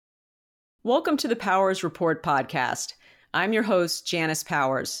Welcome to the Powers Report podcast. I'm your host, Janice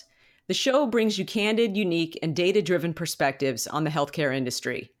Powers. The show brings you candid, unique, and data-driven perspectives on the healthcare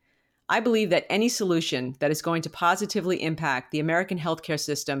industry. I believe that any solution that is going to positively impact the American healthcare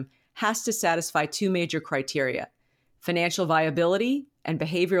system has to satisfy two major criteria: financial viability and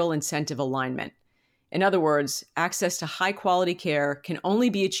behavioral incentive alignment. In other words, access to high-quality care can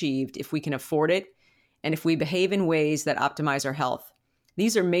only be achieved if we can afford it and if we behave in ways that optimize our health.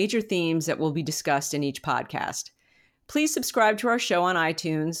 These are major themes that will be discussed in each podcast. Please subscribe to our show on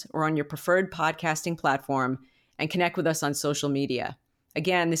iTunes or on your preferred podcasting platform and connect with us on social media.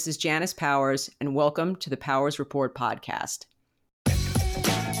 Again, this is Janice Powers, and welcome to the Powers Report podcast.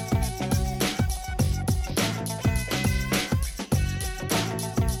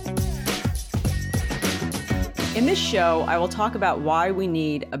 In this show, I will talk about why we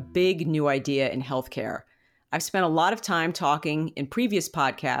need a big new idea in healthcare. I've spent a lot of time talking in previous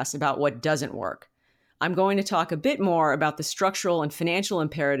podcasts about what doesn't work. I'm going to talk a bit more about the structural and financial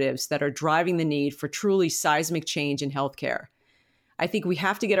imperatives that are driving the need for truly seismic change in healthcare. I think we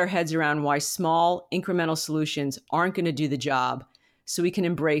have to get our heads around why small, incremental solutions aren't going to do the job, so we can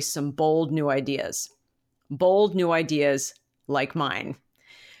embrace some bold new ideas. Bold new ideas like mine.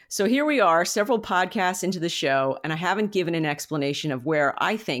 So here we are, several podcasts into the show, and I haven't given an explanation of where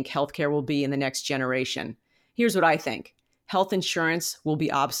I think healthcare will be in the next generation. Here's what I think. Health insurance will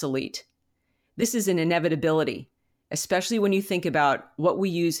be obsolete. This is an inevitability, especially when you think about what we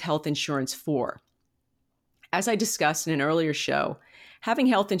use health insurance for. As I discussed in an earlier show, having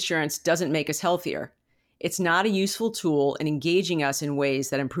health insurance doesn't make us healthier. It's not a useful tool in engaging us in ways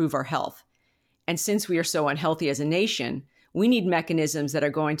that improve our health. And since we are so unhealthy as a nation, we need mechanisms that are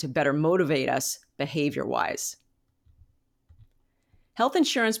going to better motivate us behavior-wise. Health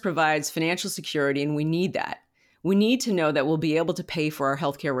insurance provides financial security, and we need that. We need to know that we'll be able to pay for our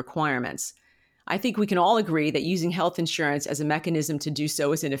healthcare requirements. I think we can all agree that using health insurance as a mechanism to do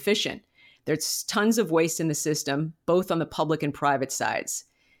so is inefficient. There's tons of waste in the system, both on the public and private sides.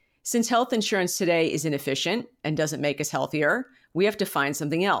 Since health insurance today is inefficient and doesn't make us healthier, we have to find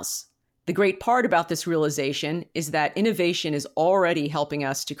something else. The great part about this realization is that innovation is already helping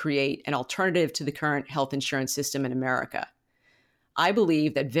us to create an alternative to the current health insurance system in America. I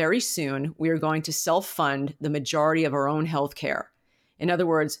believe that very soon we are going to self-fund the majority of our own health care. In other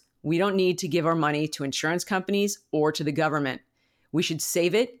words, we don't need to give our money to insurance companies or to the government. We should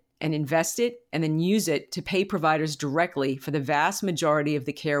save it and invest it and then use it to pay providers directly for the vast majority of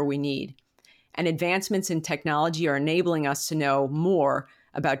the care we need. And advancements in technology are enabling us to know more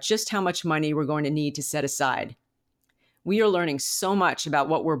about just how much money we're going to need to set aside. We are learning so much about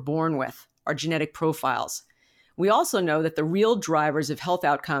what we're born with, our genetic profiles. We also know that the real drivers of health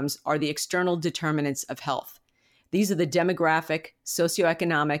outcomes are the external determinants of health. These are the demographic,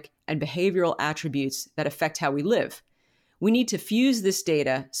 socioeconomic, and behavioral attributes that affect how we live. We need to fuse this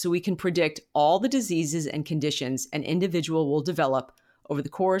data so we can predict all the diseases and conditions an individual will develop over the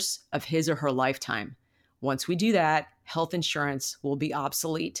course of his or her lifetime. Once we do that, health insurance will be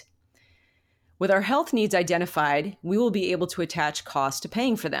obsolete. With our health needs identified, we will be able to attach costs to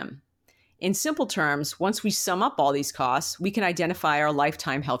paying for them. In simple terms, once we sum up all these costs, we can identify our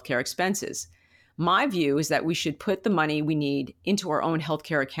lifetime healthcare expenses. My view is that we should put the money we need into our own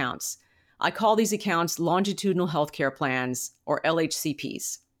healthcare accounts. I call these accounts longitudinal healthcare plans, or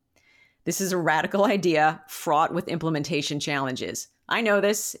LHCPs. This is a radical idea fraught with implementation challenges. I know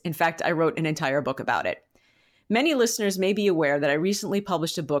this. In fact, I wrote an entire book about it. Many listeners may be aware that I recently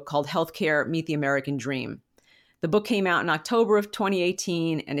published a book called Healthcare: Meet the American Dream. The book came out in October of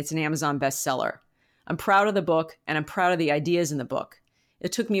 2018, and it's an Amazon bestseller. I'm proud of the book, and I'm proud of the ideas in the book.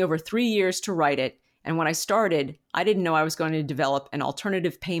 It took me over 3 years to write it, and when I started, I didn't know I was going to develop an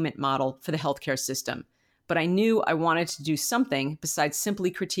alternative payment model for the healthcare system. But I knew I wanted to do something besides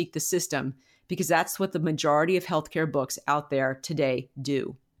simply critique the system, because that's what the majority of healthcare books out there today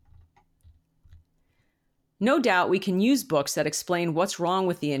do. No doubt we can use books that explain what's wrong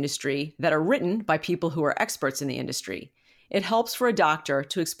with the industry that are written by people who are experts in the industry. It helps for a doctor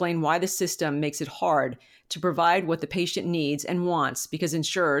to explain why the system makes it hard to provide what the patient needs and wants because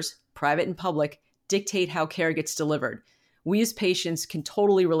insurers, private and public, dictate how care gets delivered. We as patients can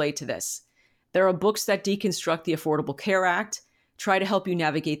totally relate to this. There are books that deconstruct the Affordable Care Act, try to help you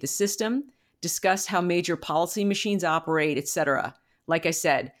navigate the system, discuss how major policy machines operate, etc. Like I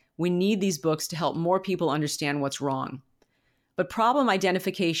said, we need these books to help more people understand what's wrong. But problem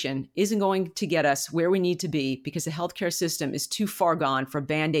identification isn't going to get us where we need to be because the healthcare system is too far gone for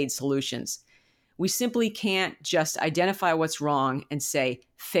Band-Aid solutions. We simply can't just identify what's wrong and say,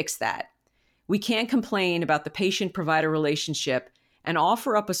 fix that. We can't complain about the patient-provider relationship and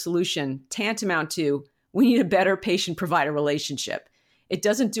offer up a solution tantamount to, we need a better patient-provider relationship. It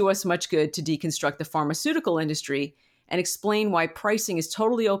doesn't do us much good to deconstruct the pharmaceutical industry and explain why pricing is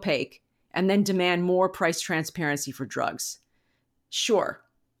totally opaque and then demand more price transparency for drugs. Sure,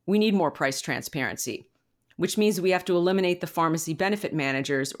 we need more price transparency, which means we have to eliminate the pharmacy benefit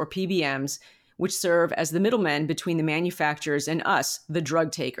managers, or PBMs, which serve as the middlemen between the manufacturers and us, the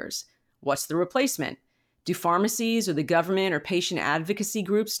drug takers. What's the replacement? Do pharmacies or the government or patient advocacy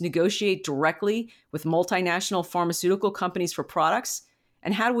groups negotiate directly with multinational pharmaceutical companies for products?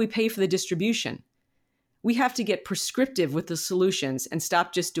 And how do we pay for the distribution? We have to get prescriptive with the solutions and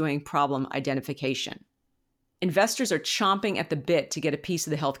stop just doing problem identification. Investors are chomping at the bit to get a piece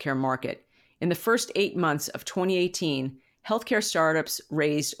of the healthcare market. In the first 8 months of 2018, healthcare startups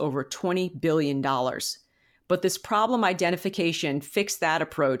raised over $20 billion. But this problem identification, fix that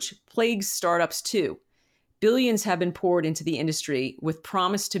approach, plagues startups too. Billions have been poured into the industry with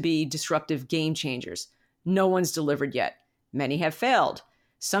promise to be disruptive game changers. No one's delivered yet. Many have failed.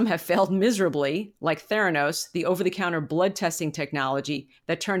 Some have failed miserably, like Theranos, the over-the-counter blood testing technology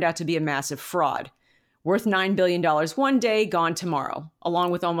that turned out to be a massive fraud. Worth $9 billion one day, gone tomorrow,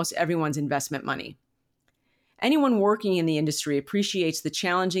 along with almost everyone's investment money. Anyone working in the industry appreciates the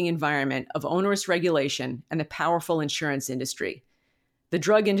challenging environment of onerous regulation and the powerful insurance industry. The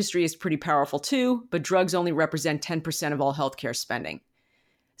drug industry is pretty powerful too, but drugs only represent 10% of all healthcare spending.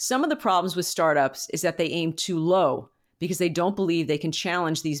 Some of the problems with startups is that they aim too low because they don't believe they can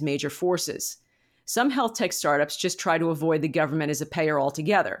challenge these major forces. Some health tech startups just try to avoid the government as a payer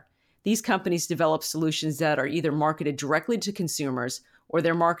altogether. These companies develop solutions that are either marketed directly to consumers or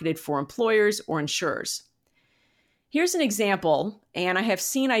they're marketed for employers or insurers. Here's an example, and I have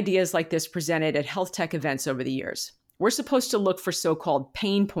seen ideas like this presented at health tech events over the years. We're supposed to look for so-called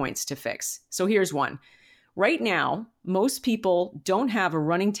pain points to fix. So here's one. Right now, most people don't have a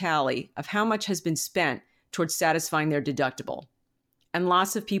running tally of how much has been spent towards satisfying their deductible. And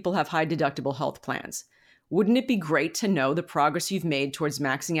lots of people have high deductible health plans. Wouldn't it be great to know the progress you've made towards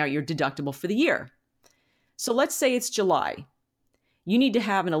maxing out your deductible for the year? So let's say it's July. You need to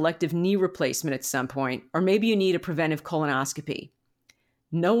have an elective knee replacement at some point, or maybe you need a preventive colonoscopy.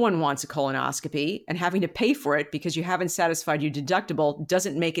 No one wants a colonoscopy, and having to pay for it because you haven't satisfied your deductible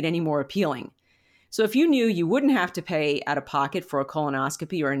doesn't make it any more appealing. So if you knew you wouldn't have to pay out of pocket for a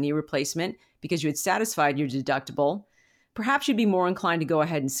colonoscopy or a knee replacement because you had satisfied your deductible, perhaps you'd be more inclined to go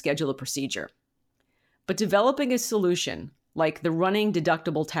ahead and schedule a procedure. But developing a solution like the running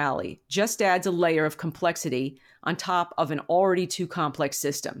deductible tally just adds a layer of complexity on top of an already too complex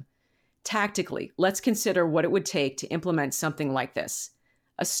system. Tactically, let's consider what it would take to implement something like this.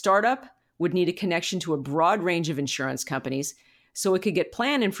 A startup would need a connection to a broad range of insurance companies so it could get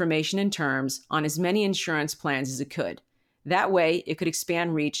plan information and terms on as many insurance plans as it could. That way, it could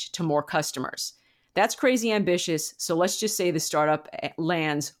expand reach to more customers. That's crazy ambitious, so let's just say the startup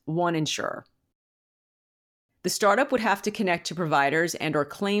lands one insurer. The startup would have to connect to providers and/or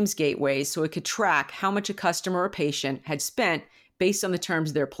claims gateways so it could track how much a customer or patient had spent based on the terms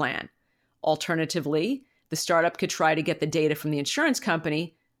of their plan. Alternatively, the startup could try to get the data from the insurance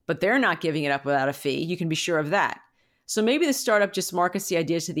company, but they're not giving it up without a fee. You can be sure of that. So maybe the startup just markets the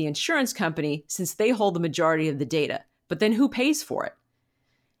idea to the insurance company since they hold the majority of the data. But then who pays for it?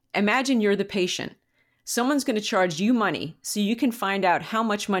 Imagine you're the patient. Someone's going to charge you money so you can find out how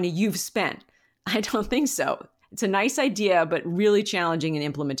much money you've spent. I don't think so. It's a nice idea, but really challenging in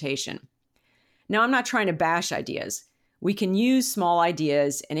implementation. Now, I'm not trying to bash ideas. We can use small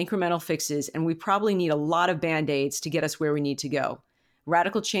ideas and incremental fixes, and we probably need a lot of Band-Aids to get us where we need to go.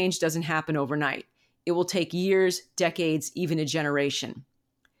 Radical change doesn't happen overnight. It will take years, decades, even a generation.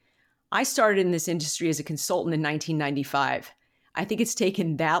 I started in this industry as a consultant in 1995. I think it's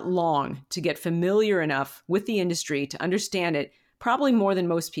taken that long to get familiar enough with the industry to understand it, probably more than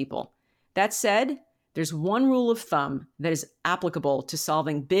most people. That said, there's one rule of thumb that is applicable to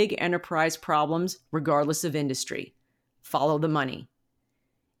solving big enterprise problems regardless of industry. Follow the money.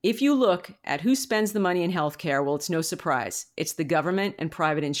 If you look at who spends the money in healthcare, well, it's no surprise. It's the government and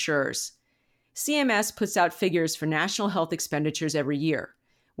private insurers. CMS puts out figures for national health expenditures every year.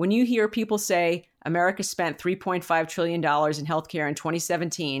 When you hear people say America spent $3.5 trillion in healthcare in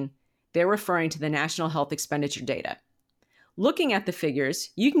 2017, they're referring to the national health expenditure data. Looking at the figures,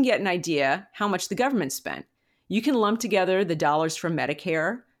 you can get an idea how much the government spent. You can lump together the dollars from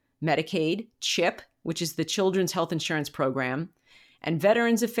Medicare, Medicaid, CHIP, which is the Children's Health Insurance Program, and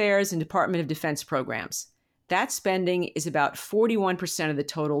Veterans Affairs and Department of Defense programs. That spending is about 41% of the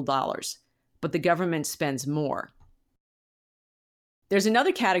total dollars, but the government spends more. There's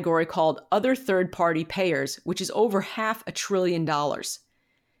another category called other third-party payers, which is over $500 billion.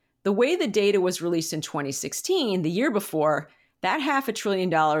 The way the data was released in 2016, the year before, that $500 billion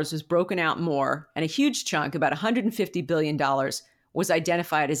was broken out more, and a huge chunk, about $150 billion, was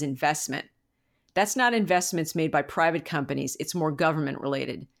identified as investment. That's not investments made by private companies, it's more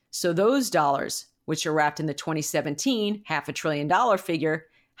government-related. So those dollars, which are wrapped in the 2017 $500 billion figure,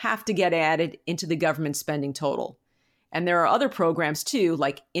 have to get added into the government spending total. And there are other programs too,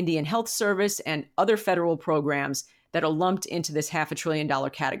 like Indian Health Service and other federal programs that are lumped into this $500 billion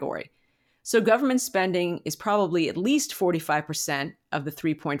category. So government spending is probably at least 45% of the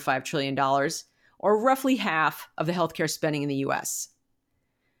 $3.5 trillion, or roughly half of the healthcare spending in the US.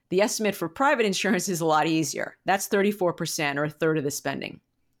 The estimate for private insurance is a lot easier. That's 34%, or a third of the spending.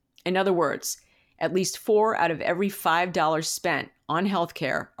 In other words, at least 4 out of every $5 spent on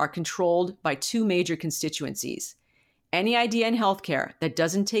healthcare are controlled by two major constituencies. Any idea in healthcare that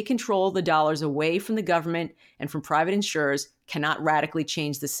doesn't take control of the dollars away from the government and from private insurers cannot radically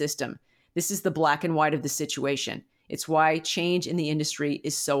change the system. This is the black and white of the situation. It's why change in the industry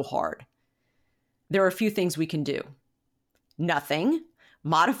is so hard. There are a few things we can do. Nothing,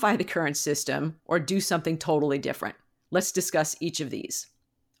 modify the current system, or do something totally different. Let's discuss each of these.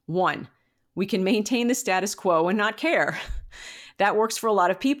 1, we can maintain the status quo and not care. That works for a lot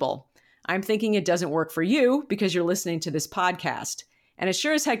of people. I'm thinking it doesn't work for you because you're listening to this podcast. And it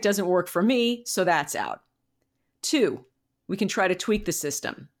sure as heck doesn't work for me, so that's out. 2, we can try to tweak the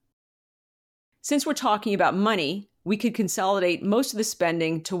system. Since we're talking about money, we could consolidate most of the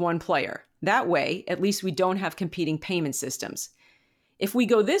spending to one player. That way, at least we don't have competing payment systems. If we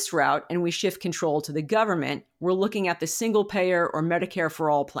go this route and we shift control to the government, we're looking at the single payer or Medicare for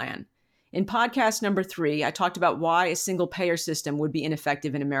all plan. In podcast number 3, I talked about why a single payer system would be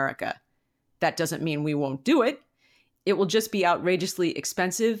ineffective in America. That doesn't mean we won't do it. It will just be outrageously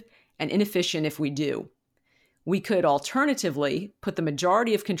expensive and inefficient if we do. We could alternatively put the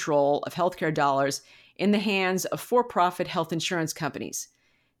majority of control of healthcare dollars in the hands of for-profit health insurance companies.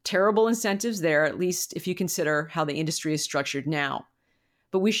 Terrible incentives there, at least if you consider how the industry is structured now.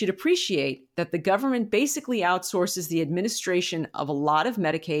 But we should appreciate that the government basically outsources the administration of a lot of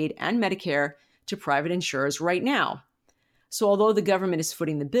Medicaid and Medicare to private insurers right now. So although the government is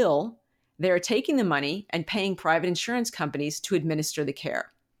footing the bill, they are taking the money and paying private insurance companies to administer the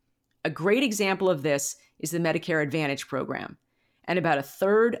care. A great example of this is the Medicare Advantage program. And about a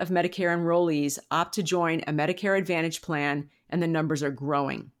third of Medicare enrollees opt to join a Medicare Advantage plan, and the numbers are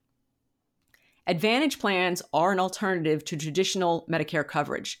growing. Advantage plans are an alternative to traditional Medicare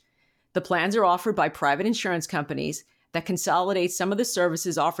coverage. The plans are offered by private insurance companies that consolidate some of the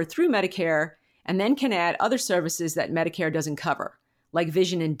services offered through Medicare and then can add other services that Medicare doesn't cover, like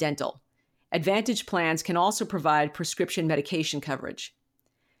vision and dental. Advantage plans can also provide prescription medication coverage.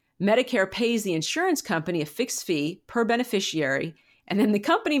 Medicare pays the insurance company a fixed fee per beneficiary, and then the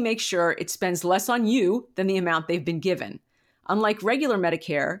company makes sure it spends less on you than the amount they've been given. Unlike regular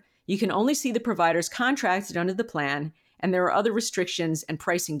Medicare, you can only see the providers contracted under the plan, and there are other restrictions and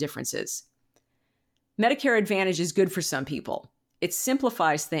pricing differences. Medicare Advantage is good for some people. It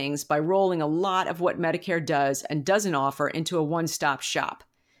simplifies things by rolling a lot of what Medicare does and doesn't offer into a one-stop shop.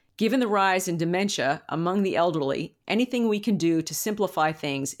 Given the rise in dementia among the elderly, anything we can do to simplify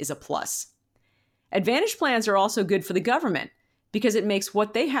things is a plus. Advantage plans are also good for the government because it makes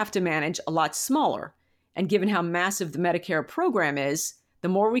what they have to manage a lot smaller. And given how massive the Medicare program is, the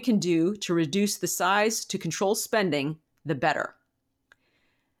more we can do to reduce the size to control spending, the better.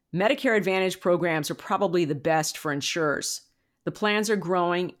 Medicare Advantage programs are probably the best for insurers. The plans are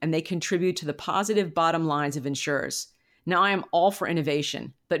growing and they contribute to the positive bottom lines of insurers. Now, I am all for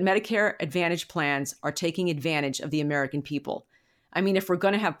innovation, but Medicare Advantage plans are taking advantage of the American people. I mean, if we're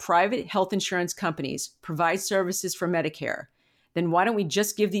going to have private health insurance companies provide services for Medicare, then why don't we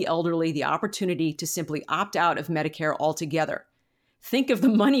just give the elderly the opportunity to simply opt out of Medicare altogether? Think of the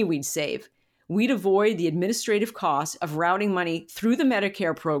money we'd save. We'd avoid the administrative costs of routing money through the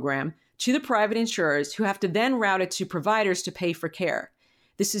Medicare program to the private insurers who have to then route it to providers to pay for care.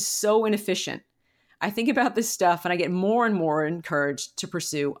 This is so inefficient. I think about this stuff and I get more and more encouraged to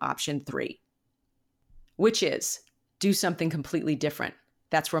pursue option 3, which is do something completely different.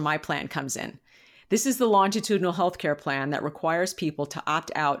 That's where my plan comes in. This is the longitudinal healthcare plan that requires people to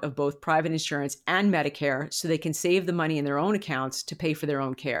opt out of both private insurance and Medicare so they can save the money in their own accounts to pay for their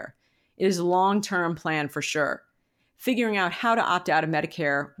own care. It is a long-term plan for sure. Figuring out how to opt out of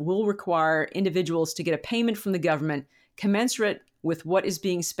Medicare will require individuals to get a payment from the government commensurate with what is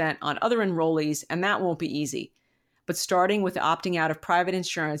being spent on other enrollees, and that won't be easy. But starting with opting out of private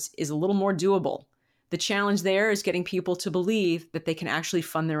insurance is a little more doable. The challenge there is getting people to believe that they can actually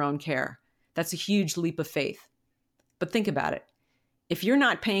fund their own care. That's a huge leap of faith. But think about it. If you're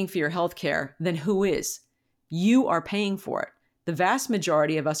not paying for your health care, then who is? You are paying for it. The vast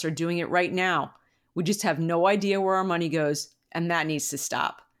majority of us are doing it right now. We just have no idea where our money goes, and that needs to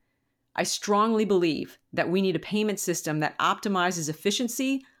stop. I strongly believe that we need a payment system that optimizes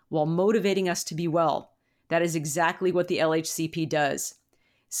efficiency while motivating us to be well. That is exactly what the LHCP does.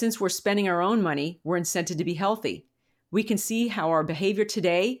 Since we're spending our own money, we're incented to be healthy. We can see how our behavior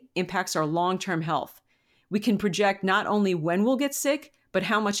today impacts our long-term health. We can project not only when we'll get sick, but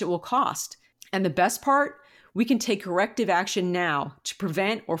how much it will cost. And the best part, we can take corrective action now to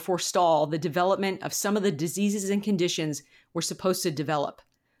prevent or forestall the development of some of the diseases and conditions we're supposed to develop.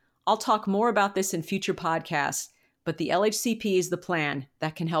 I'll talk more about this in future podcasts, but the LHCP is the plan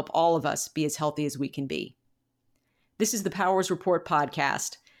that can help all of us be as healthy as we can be. This is the Powers Report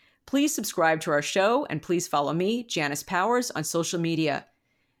podcast. Please subscribe to our show and please follow me, Janice Powers, on social media.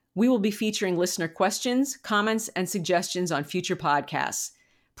 We will be featuring listener questions, comments, and suggestions on future podcasts.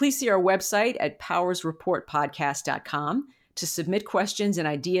 Please see our website at powersreportpodcast.com to submit questions and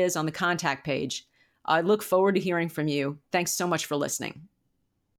ideas on the contact page. I look forward to hearing from you. Thanks so much for listening.